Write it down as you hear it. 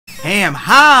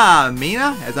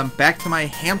Mina, as I'm back to my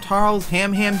Hamtaro's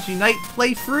HamsUnite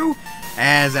playthrough,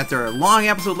 as after a long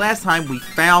episode last time, we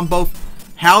found both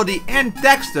Howdy and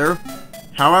Dexter.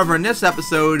 However, in this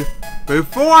episode,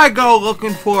 before I go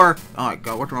looking for... Oh my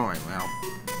god, what's wrong with my mouth?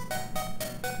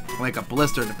 Like a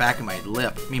blister in the back of my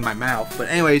lip. I mean my mouth. But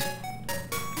anyways,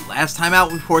 last time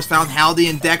out, we of course found Howdy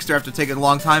and Dexter after taking a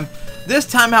long time. This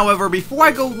time, however, before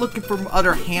I go looking for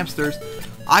other hamsters,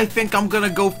 I think I'm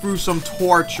gonna go through some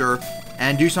torture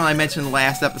and do something I mentioned in the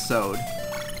last episode.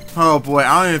 Oh boy,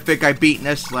 I don't even think I beat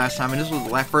this last time, and this was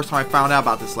the first time I found out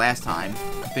about this last time.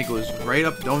 I think it was right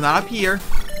up, no, not up here.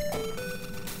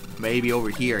 Maybe over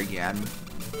here again.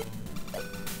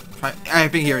 I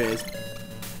think here it is.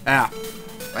 Ah.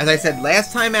 As I said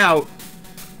last time out,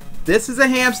 this is a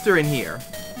hamster in here.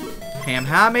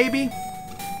 Maybe?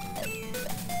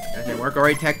 That didn't work.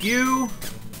 Alright, tech you.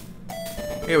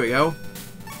 Here we go.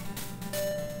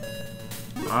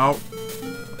 Oh.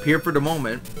 Up here for the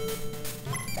moment.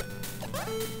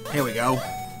 Here we go.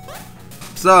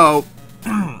 So.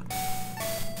 Yeah,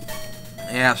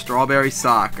 strawberry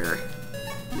soccer.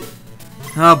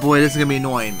 Oh boy, this is gonna be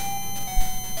annoying.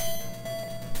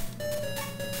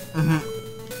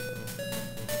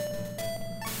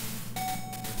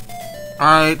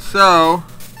 Alright, so...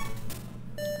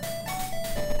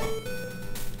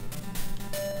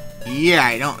 Yeah,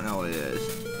 I don't know what it is.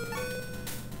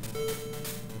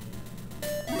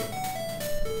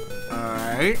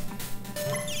 Alright.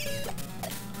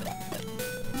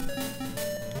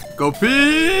 Go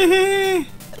pee!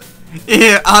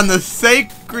 Yeah, on the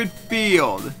sacred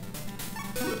field.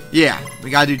 Yeah,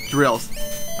 we gotta do drills.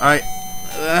 Alright.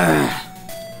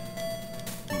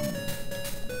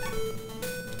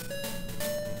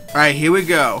 Alright, here we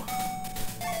go.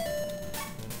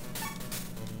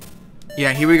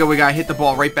 Yeah, here we go. We gotta hit the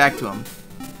ball right back to him.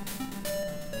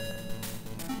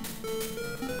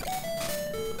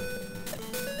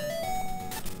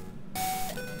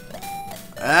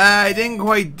 I didn't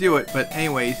quite do it, but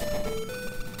anyways.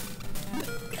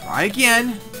 Try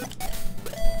again.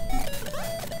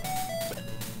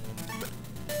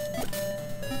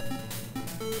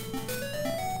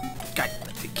 God,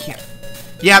 I can't.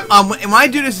 Yeah, when I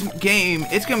do this game,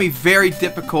 it's gonna be very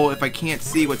difficult if I can't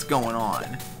see what's going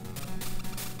on.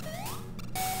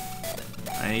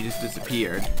 And he just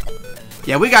disappeared.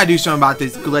 Yeah, we gotta do something about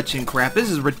this glitching crap. This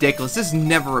is ridiculous. This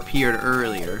never appeared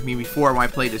earlier. I mean, before when I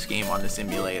played this game on the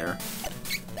simulator.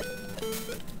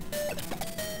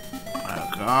 Oh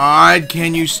god,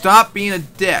 can you stop being a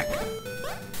dick?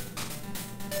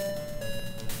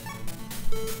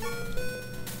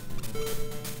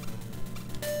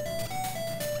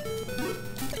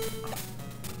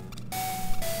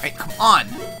 Hey, come on!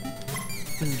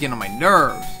 This is getting on my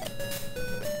nerves.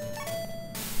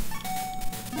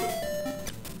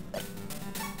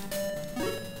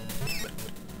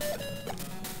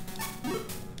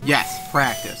 Yes,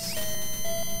 practice.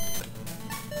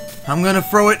 I'm gonna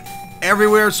throw it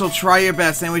everywhere, so try your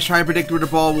best. Anyways, try to predict where the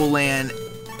ball will land.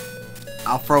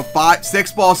 I'll throw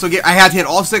 6 balls, so I had to hit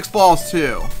all 6 balls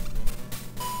too.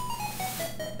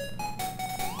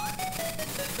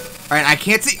 Alright, I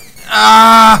can't see.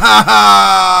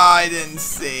 Ah, I didn't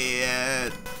see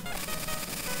it.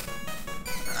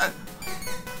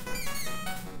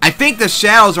 I think the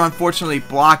shadows are unfortunately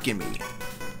blocking me.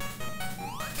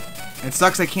 It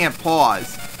sucks I can't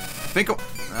pause. I think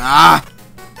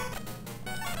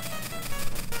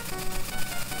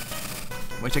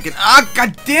Wish I could. Ah,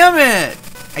 god damn it!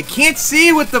 I can't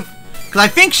see with the. Because I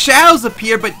think shadows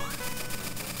appear, but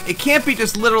it can't be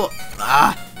just little.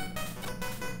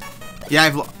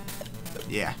 Yeah,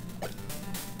 yeah.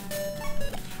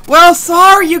 Well,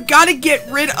 sorry, you gotta get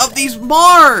rid of these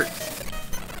marks!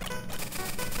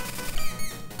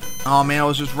 Oh man, I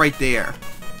was just right there.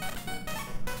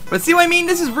 But see what I mean?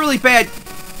 This is really bad.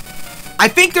 I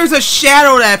think there's a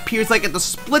shadow that appears like at the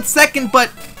split second,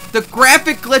 but the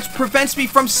graphic glitch prevents me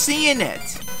from seeing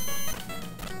it.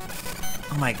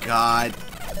 Oh my god.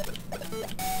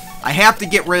 I have to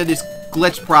get rid of this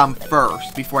glitch problem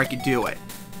first before I can do it.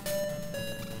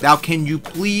 Now, can you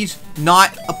please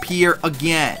not appear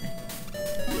again?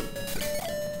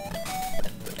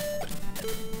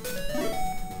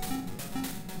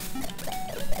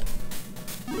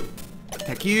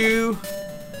 Thank you.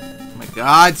 Oh my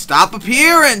god, stop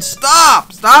appearing!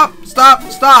 Stop! Stop! Stop!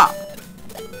 Stop!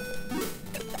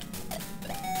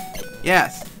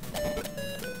 Yes.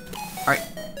 Alright,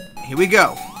 here we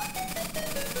go.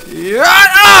 Yeah!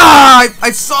 Ah!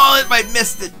 I saw it, but I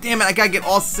missed it. Damn it, I gotta get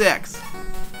all 6.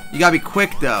 You gotta be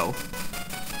quick, though.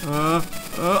 Oh!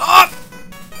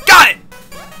 Got it!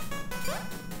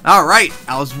 Alright,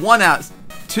 I was 1 out.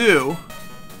 2.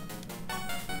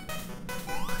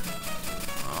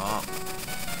 Oh.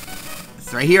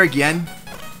 It's right here again.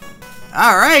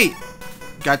 Alright.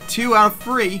 Got 2 out of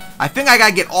 3. I think I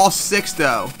gotta get all 6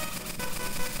 though.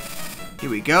 Here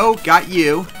we go. Got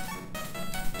you.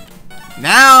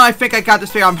 Now I think I got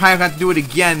this figure. I'm probably gonna have to do it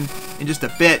again in just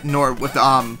a bit, nor with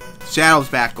shadows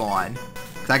back on.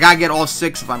 Cause I gotta get all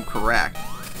 6 if I'm correct.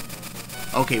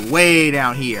 Okay, way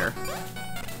down here.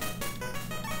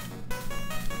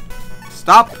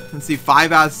 Stop. Let's see,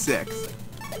 5 out of 6.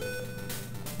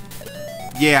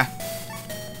 Yeah.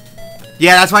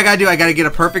 Yeah, that's what I gotta do. I gotta get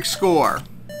a perfect score.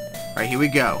 Alright, here we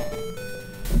go.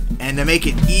 And to make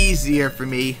it easier for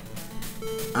me,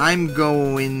 I'm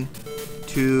going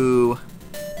to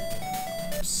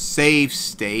save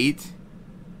state.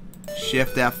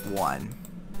 Shift F1.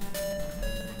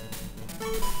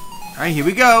 Alright, here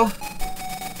we go.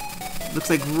 Looks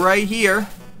like right here.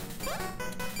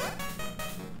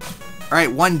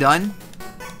 Alright, 1 done.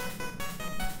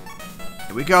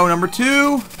 Here we go, number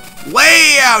 2.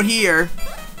 Way out here.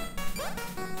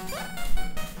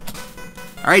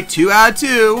 Alright, 2 out of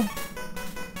 2.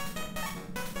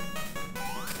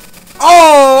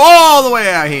 Oh, all the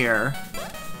way out here.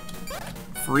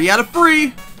 3 out of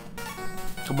 3.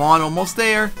 Come on, almost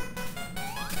there.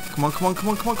 Come on, come on, come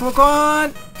on, come on, come on, come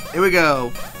on. Here we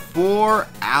go. 4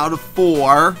 out of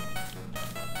 4.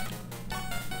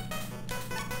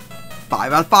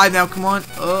 5 out of 5 now, come on.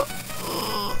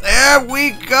 There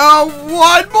we go. 1 more.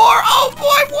 Oh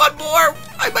boy, 1 more.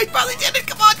 I might finally did it.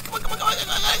 Come on, come on, come on, come on, come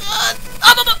on, come on.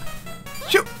 Oh, no, no.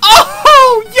 Shoot.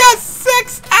 Oh, yes,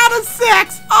 6 out of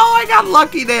 6. Oh, I got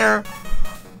lucky there.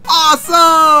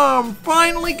 Awesome.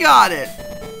 Finally got it.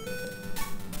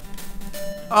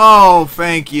 Oh,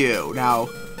 thank you. Now,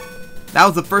 that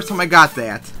was the first time I got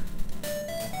that.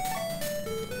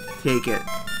 Take it.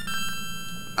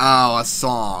 Oh, a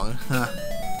song. Huh.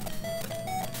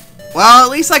 Well,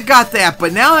 at least I got that,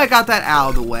 but now I got that out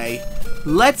of the way.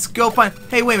 Let's go find...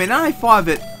 Hey, wait a minute, now I thought of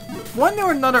it. One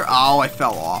or another... Oh, I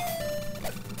fell off.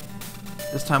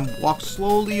 This time, walk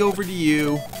slowly over to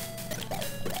you.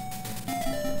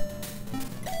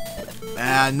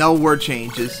 No word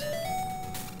changes.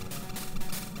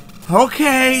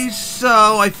 Okay, so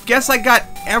I guess I got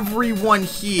everyone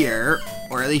here.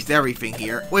 Or at least everything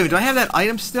here. Wait, do I have that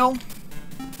item still?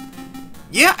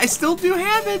 Yeah, I still do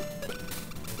have it.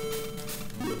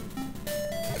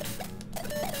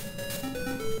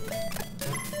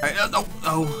 Alright, no.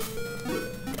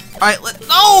 Alright,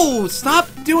 no! Stop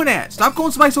doing that. Stop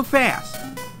going by so fast.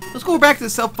 Let's go back to the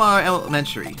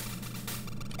self-elementary.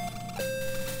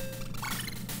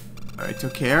 Alright,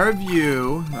 took care of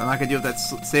you. I'm not gonna deal with that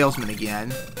salesman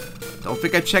again. Don't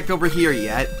think I checked over here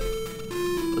yet.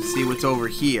 Let's see what's over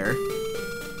here.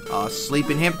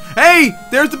 Sleeping him. Hey!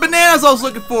 There's the bananas I was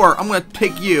looking for! I'm gonna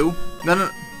pick you. No.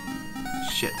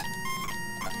 Shit.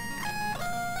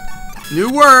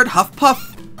 New word, huff puff.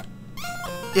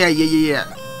 Yeah.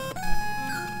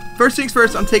 First things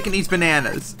first, I'm taking these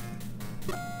bananas.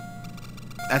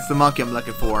 That's the monkey I'm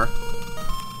looking for.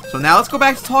 So now let's go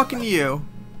back to talking to you.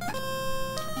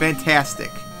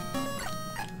 Fantastic.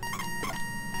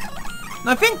 And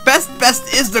I think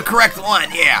best is the correct one,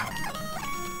 yeah.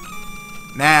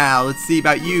 Now, let's see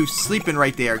about you sleeping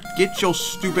right there. Get your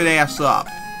stupid ass up.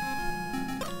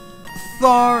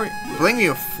 Sorry. Bring me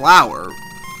a flower.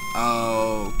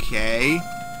 Okay.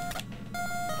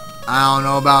 I don't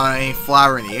know about any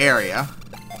flower in the area.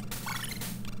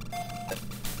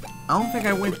 I don't think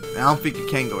you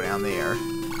can go down there.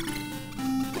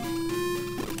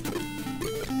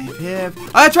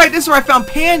 Oh, that's right, this is where I found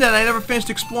Panda and I never finished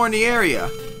exploring the area.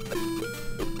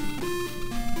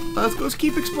 Let's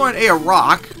keep exploring a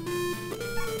rock.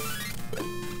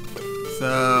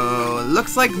 So, it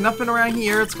looks like nothing around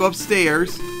here. Let's go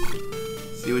upstairs.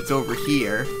 See what's over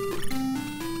here.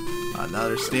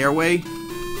 Another stairway.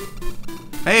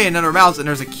 Hey, another mouse, and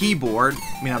there's a keyboard.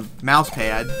 I mean, a mouse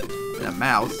pad. And a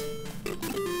mouse.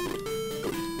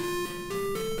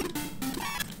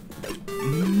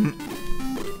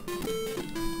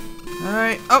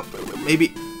 Alright. Oh,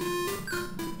 maybe.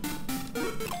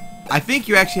 I think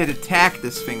you actually had to attack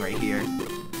this thing right here.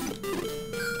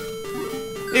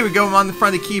 Here we go, I'm on the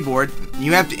front of the keyboard.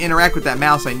 You have to interact with that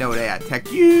mouse, I know that.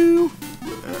 Attack you!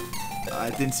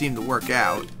 It didn't seem to work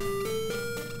out.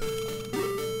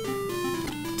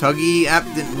 Tuggy app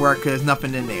didn't work because there's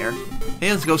nothing in there.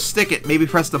 Hey, let's go stick it. Maybe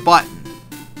press the button.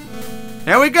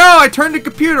 There we go! I turned the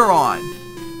computer on!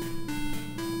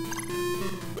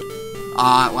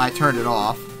 Well, I turned it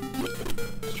off.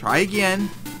 Let's try again.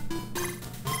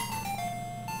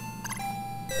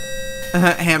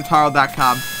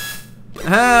 Hamtaro.com.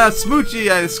 Smoochie,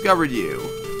 I discovered you.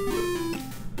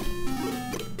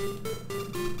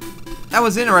 That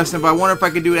was interesting, but I wonder if I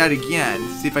could do that again.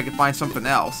 See if I can find something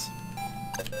else.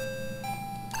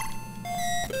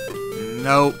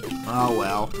 Nope. Oh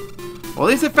well. Well,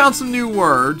 at least I found some new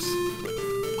words.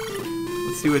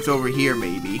 Let's see what's over here,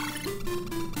 maybe.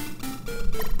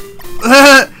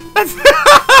 That's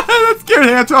scared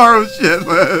Hamtaro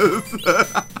shitless.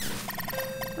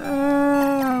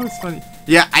 That was funny.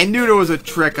 Yeah, I knew there was a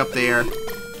trick up there.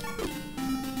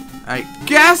 Alright,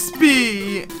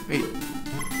 Gaspy! Wait.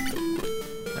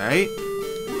 Alright.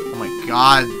 Oh my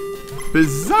god.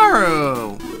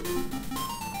 Bizarro!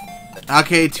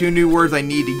 Okay, 2 new words I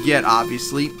need to get,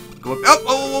 obviously. Go up.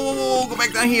 Oh, go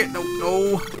back down here. No,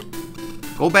 no.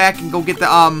 Go back and go get the,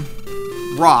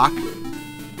 rock.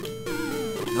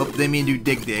 Nope, didn't mean to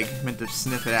do dig. Meant to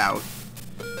sniff it out.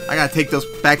 I gotta take those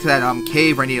back to that,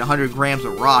 cave where I need 100 grams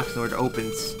of rocks in order to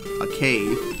open a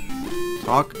cave.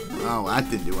 Talk. Oh, that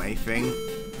didn't do anything.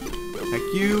 Heck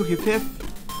you, hip hip.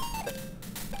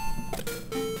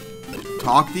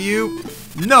 Talk to you.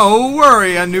 No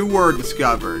worry, a new word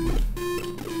discovered.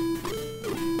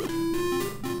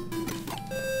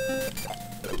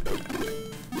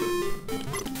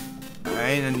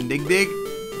 Alright, and dig.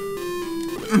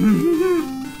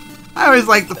 I always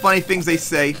like the funny things they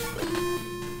say.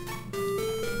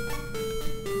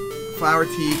 Flower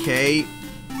TK.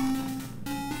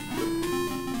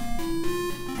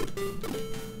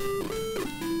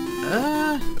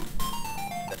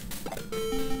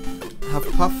 Huff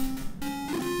puff.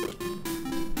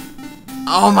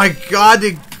 Oh my god,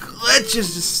 the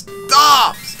glitches just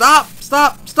stop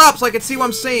so I can see what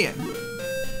I'm saying.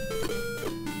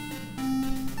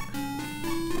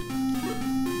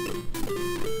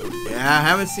 Yeah, I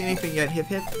haven't seen anything yet. Hip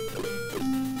hip.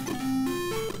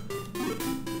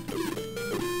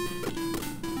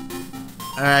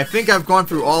 I think I've gone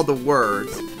through all the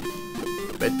words,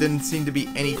 but didn't seem to be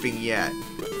anything yet.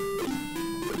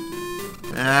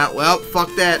 Well, fuck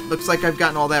that. Looks like I've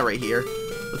gotten all that right here.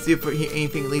 Let's see if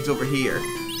anything leads over here.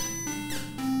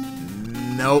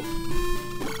 Nope.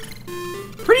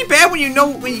 Pretty bad when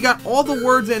you got all the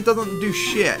words and it doesn't do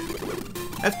shit.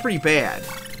 That's pretty bad.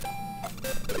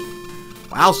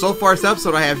 Wow, so far this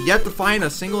episode I have yet to find a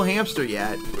single hamster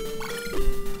yet.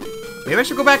 Maybe I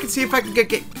should go back and see if I can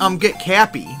get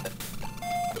Cappy.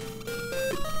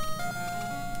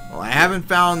 Well, I haven't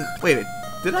found. Wait,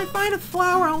 did I find a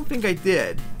flower? I don't think I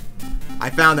did. I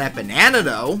found that banana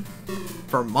though,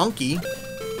 for Monkey.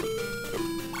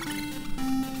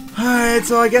 Alright,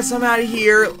 so I guess I'm out of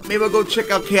here. Maybe I'll go check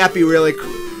out Cappy really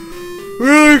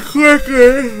quickly,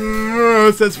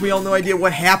 since we all no idea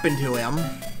what happened to him.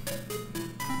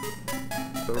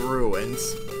 The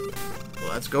ruins.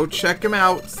 Let's go check him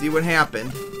out, see what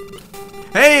happened.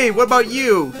 Hey, what about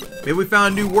you? Maybe we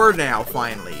found a new word now,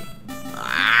 finally.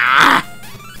 Ah!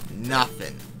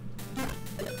 Nothing.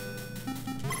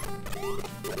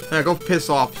 Now go piss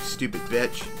off, you stupid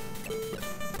bitch.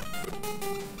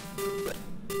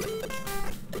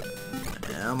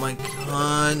 Oh my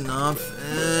god,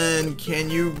 nothing. Can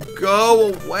you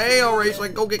go away already so I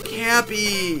can go get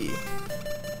Cappy?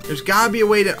 There's gotta be a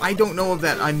way that I don't know of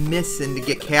that I'm missing to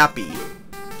get Cappy.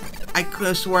 I could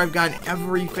have swore I've gotten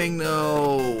everything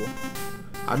though.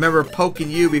 I remember poking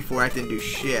you before I didn't do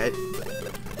shit.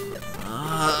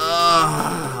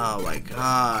 Oh my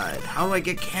god. How do I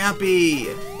get Cappy?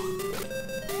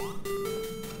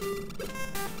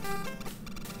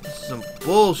 This is some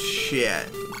bullshit.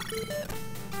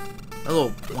 That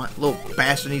little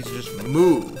bastard needs to just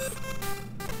move.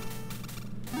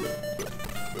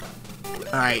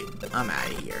 Alright, I'm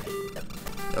out of here.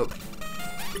 Nope.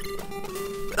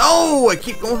 No! I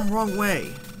keep going the wrong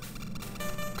way.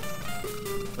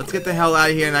 Let's get the hell out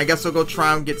of here, and I guess I'll go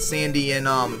try and get Sandy and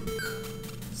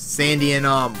Stan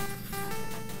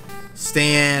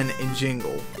and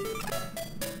Jingle.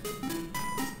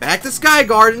 Back to Sky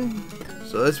Garden.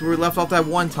 So that's where we left off that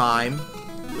one time.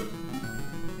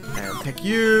 And pick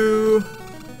you.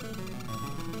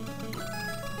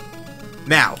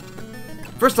 Now,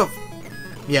 first off,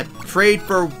 yeah, trade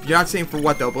for, you're not saying for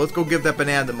what though, but let's go give that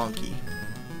banana to Monkey.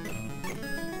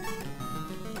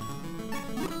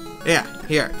 Yeah,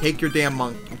 here, take your damn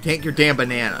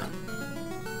banana.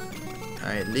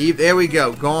 Alright, leave, there we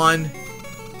go, gone.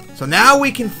 So now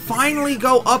we can finally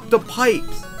go up the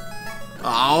pipes.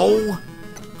 Oh,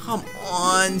 come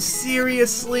on,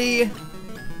 seriously?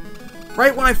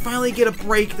 Right when I finally get a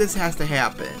break, this has to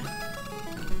happen.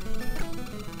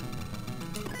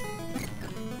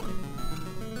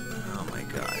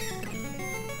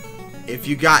 If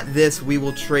you got this, we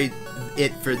will trade.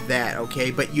 it for that,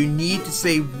 okay? But you need to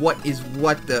say what is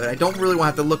what, though. I don't really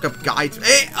want to have to look up guides.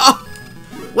 Hey, oh!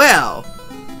 Well.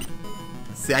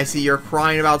 See, I see you're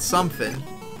crying about something.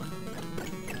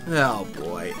 Oh,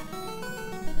 boy.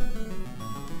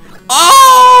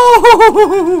 Oh!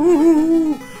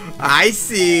 I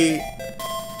see.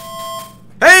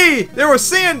 Hey, there was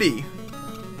Sandy.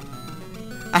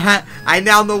 I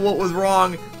now know what was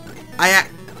wrong. I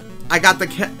got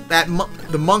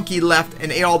the monkey left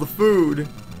and ate all the food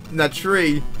in that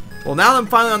tree. Well, now that I'm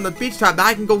finally on the beach top, now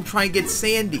I can go try and get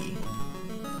Sandy.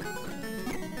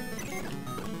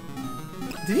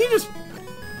 Did he just...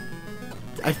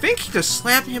 I think he just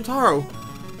slapped Hamtaro.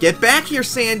 Get back here,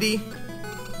 Sandy.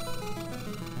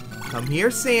 Come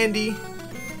here, Sandy.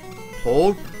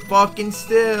 Hold fucking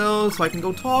still so I can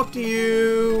go talk to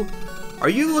you. Are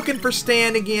you looking for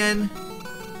Stan again?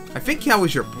 I think that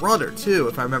was your brother, too,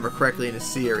 if I remember correctly in the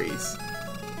series.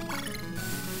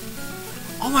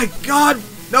 Oh my god!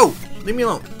 No! Leave me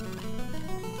alone.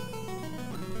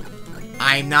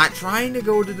 I'm not trying to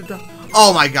go to the...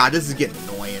 Oh my god, this is getting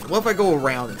annoying. What if I go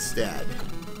around instead?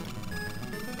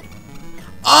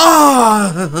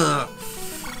 Oh!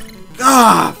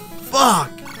 Ah!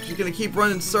 Fuck! She's gonna keep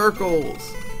running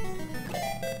circles.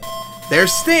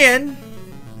 There's Stan!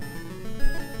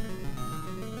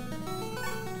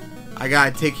 I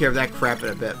gotta take care of that crap in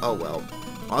a bit. Oh well.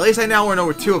 Well, at least I now know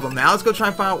where two of them. Now let's go try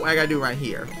and find out what I gotta do right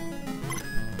here.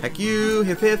 Heck you,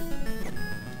 hip hip.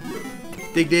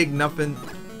 Dig dig, nothing.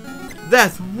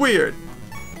 That's weird.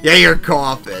 Yeah, you're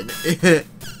coughing.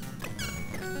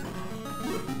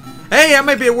 Hey, that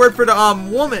might be a word for the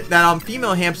woman, that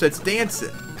female hamster that's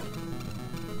dancing.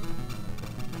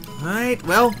 Alright,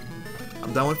 well,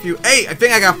 I'm done with you. Hey, I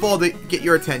think I got fall to get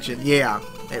your attention. Yeah,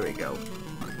 there we go.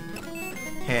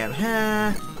 Ham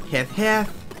ha, hef hef.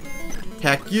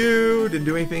 Attack you, didn't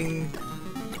do anything.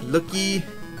 Looky.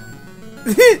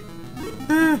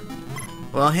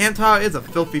 Well, Hamtaro is a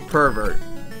filthy pervert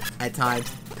at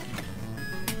times.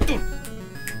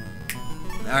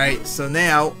 Alright, so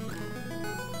now...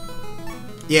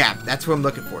 Yeah, that's what I'm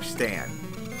looking for, Stan.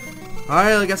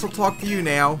 Alright, I guess I'll talk to you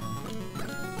now.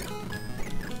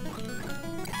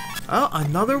 Oh,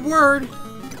 another word!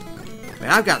 Man,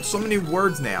 I've got so many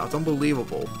words now. It's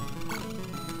unbelievable.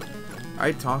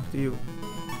 Alright, talk to you.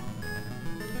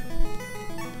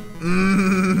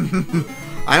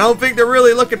 I don't think they're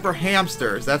really looking for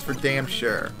hamsters. That's for damn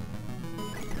sure.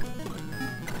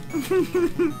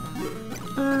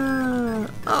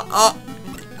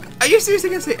 Are you seriously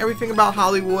gonna say everything about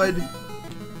Hollywood?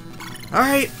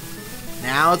 Alright.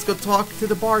 Now let's go talk to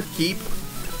the barkeep.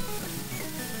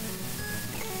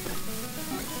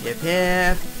 Hip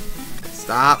hip.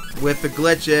 Stop with the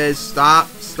glitches. Stop,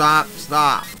 stop,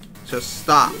 stop. Just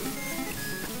stop.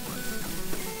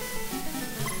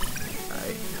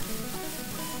 Alright.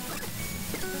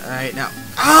 Alright, now.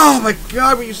 Oh my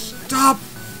god, will you stop?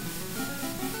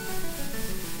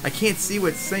 I can't see what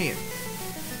it's saying.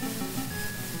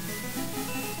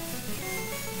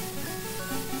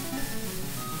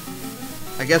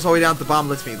 I guess all the way down at the bottom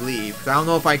lets me leave. Cause I don't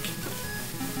know if I can...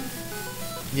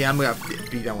 Yeah, I'm gonna have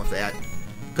to be done with that.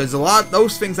 Because a lot of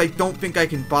those things I don't think I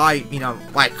can buy, you know,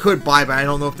 well, I could buy, but I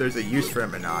don't know if there's a use for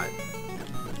them or not.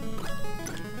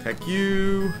 Heck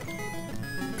you.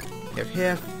 Hef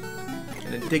hef.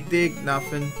 And then dig dig,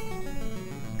 nothing.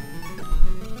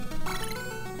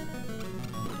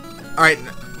 Alright,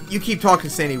 you keep talking,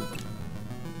 Sandy.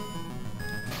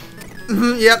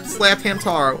 Yep, slap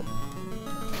Hamtaro.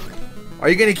 Are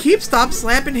you gonna stop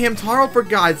slapping Hamtaro for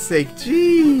God's sake?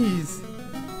 Jeez.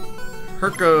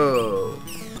 Herco.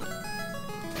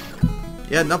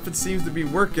 Yeah, nothing seems to be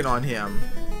working on him.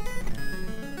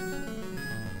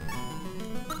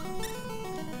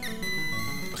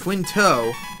 Twin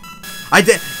toe. I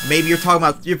did. Maybe you're talking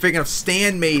about. You're thinking of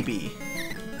Stan, maybe.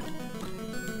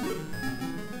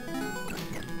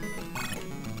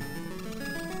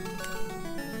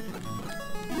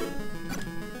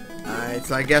 Alright,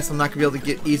 so I guess I'm not gonna be able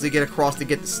to easily get across to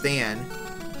get to Stan.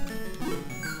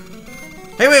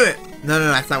 Hey, wait. No,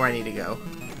 that's not where I need to go.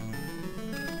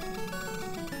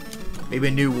 Maybe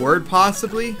a new word,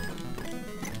 possibly?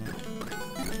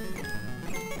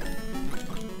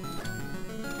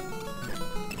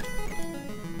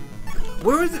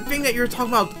 Where was the thing that you were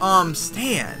talking about,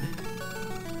 Stan?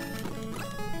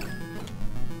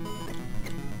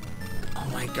 Oh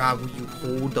my god, will you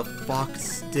hold the fuck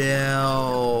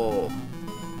still?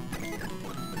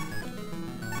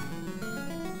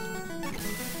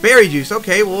 Berry juice,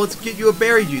 okay, well let's get you a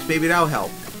berry juice, maybe that'll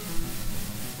help.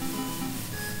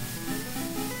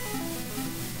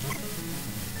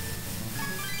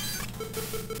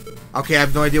 Okay, I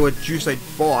have no idea what juice I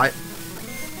bought.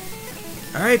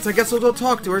 Alright, so I guess I'll go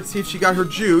talk to her and see if she got her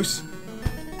juice.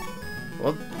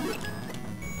 Well...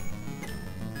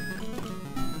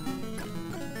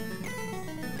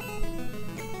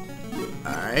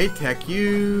 Alright, tech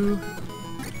you.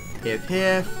 Hip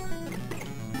hip.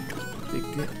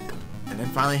 And then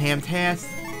finally Hamtast.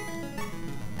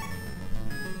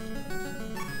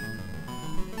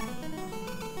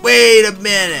 Wait a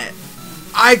minute!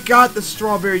 I got the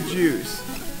strawberry juice.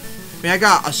 I mean, I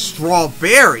got a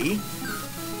strawberry.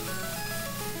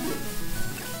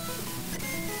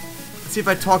 Let's see if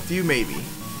I talk to you, maybe.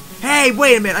 Hey,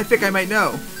 wait a minute. I think I might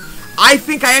know. I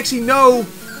think I actually know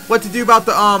what to do about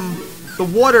the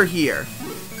water here.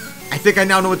 I think I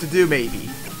now know what to do, maybe.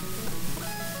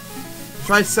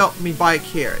 Try to sell me buy a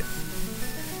carrot.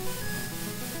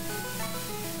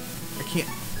 I can't.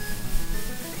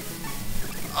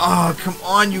 Oh, come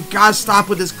on. You gotta stop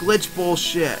with this glitch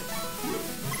bullshit.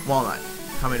 Walnut.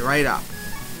 Coming right up.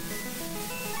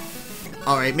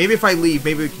 Alright, maybe if I leave,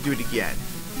 maybe we can do it again.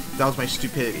 That was my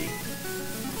stupidity.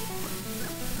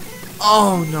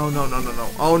 Oh, no, no, no, no, no.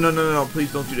 Oh, no, no, no, no.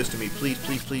 Please don't do this to me. Please,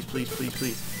 please, please, please, please,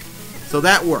 please. So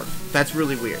that worked. That's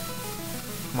really weird.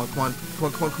 Come on, come on. Come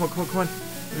on, come on, come on, come on, come on.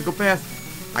 Let me go past.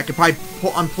 I could probably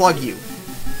unplug you.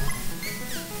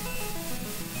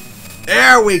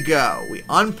 There we go. We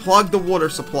unplugged the water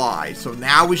supply. So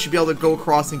now we should be able to go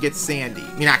across and get Sandy.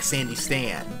 I mean, not Sandy,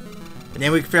 Stan. And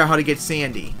then we can figure out how to get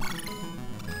Sandy.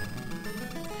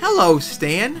 Hello,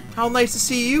 Stan. How nice to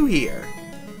see you here.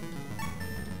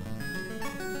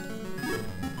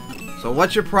 So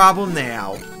what's your problem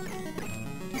now?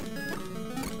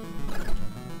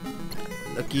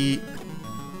 Lucky.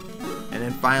 And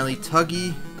then finally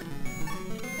Tuggy.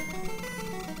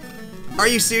 Are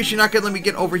you serious? You're not gonna let me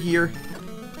get over here?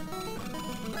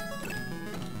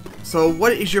 So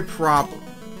what is your problem?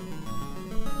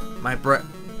 My breath.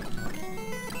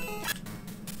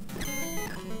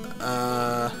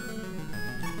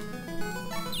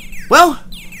 Well,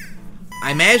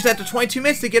 I managed after 22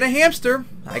 minutes to get a hamster.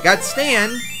 I got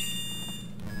Stan.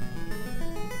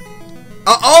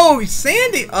 Oh,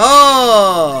 Sandy.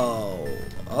 Oh,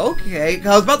 okay.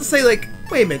 I was about to say, like,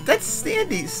 wait a minute. That's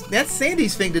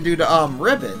Sandy's thing to do to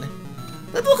Ribbon.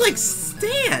 That looked like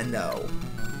Stan, though.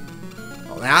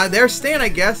 Well, now there's Stan, I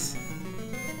guess.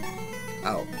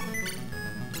 Oh,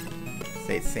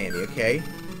 say it's Sandy, okay.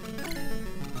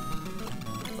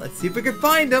 Let's see if we can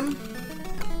find him.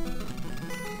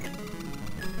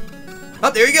 Oh,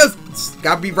 there he goes. It's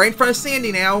gotta be right in front of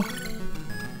Sandy now.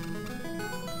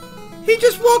 He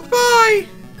just walked by.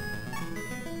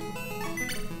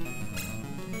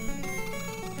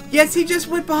 Yes, he just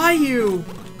went by you.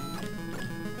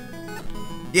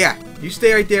 Yeah, you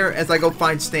stay right there as I go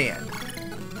find Stan.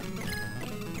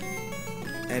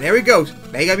 And there he goes.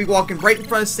 Now you gotta be walking right in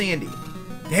front of Sandy.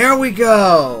 There we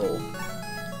go.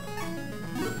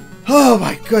 Oh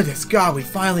my goodness, God, we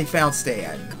finally found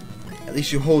Stan. At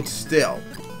least you hold still.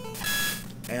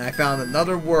 And I found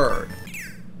another word.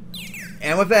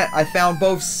 And with that, I found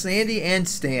both Sandy and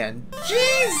Stan.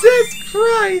 Jesus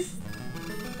Christ!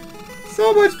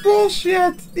 So much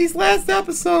bullshit! These last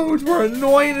episodes were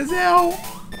annoying as hell.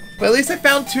 But at least I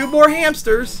found 2 more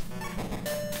hamsters.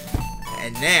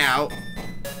 And now...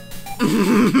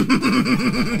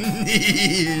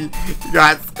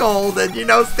 got scolded. You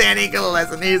know Stan ain't gonna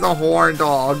listen. He's a horn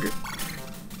dog.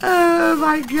 Oh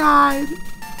my god.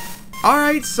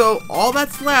 Alright, so all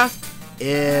that's left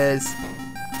is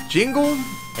Jingle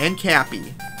and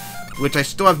Cappy. Which I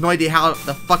still have no idea how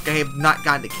the fuck I have not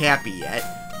gotten to Cappy yet.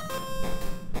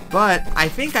 But I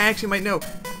think I actually might know.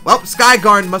 Well, Sky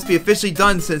Garden must be officially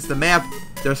done since the map,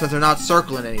 since they're not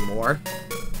circling anymore.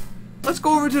 Let's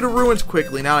go over to the ruins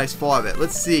quickly now I thought of it.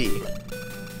 Let's see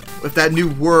if that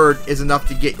new word is enough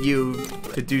to get you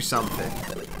to do something.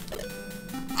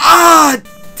 Ah!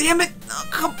 Damn it! Oh,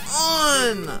 come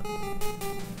on!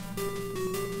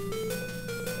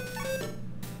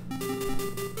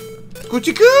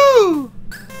 Coochie coo!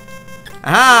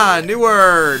 Ah, new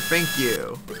word. Thank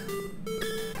you.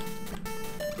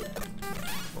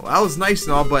 Well, that was nice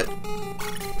and all, but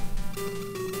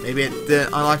maybe it didn't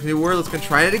unlock a new word. Let's go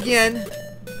try it again.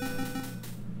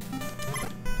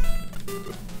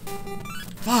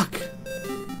 Fuck!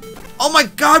 Oh my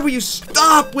god! Will you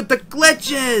stop with the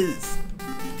glitches?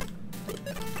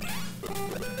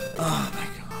 Oh my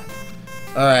god.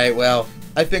 Alright, well,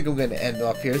 I think I'm going to end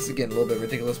off here. This is getting a little bit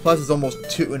ridiculous. Plus, it's almost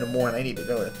 2 in the morning. I need to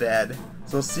go to bed.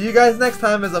 So, see you guys next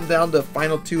time as I'm down to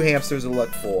final 2 hamsters to look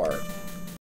for.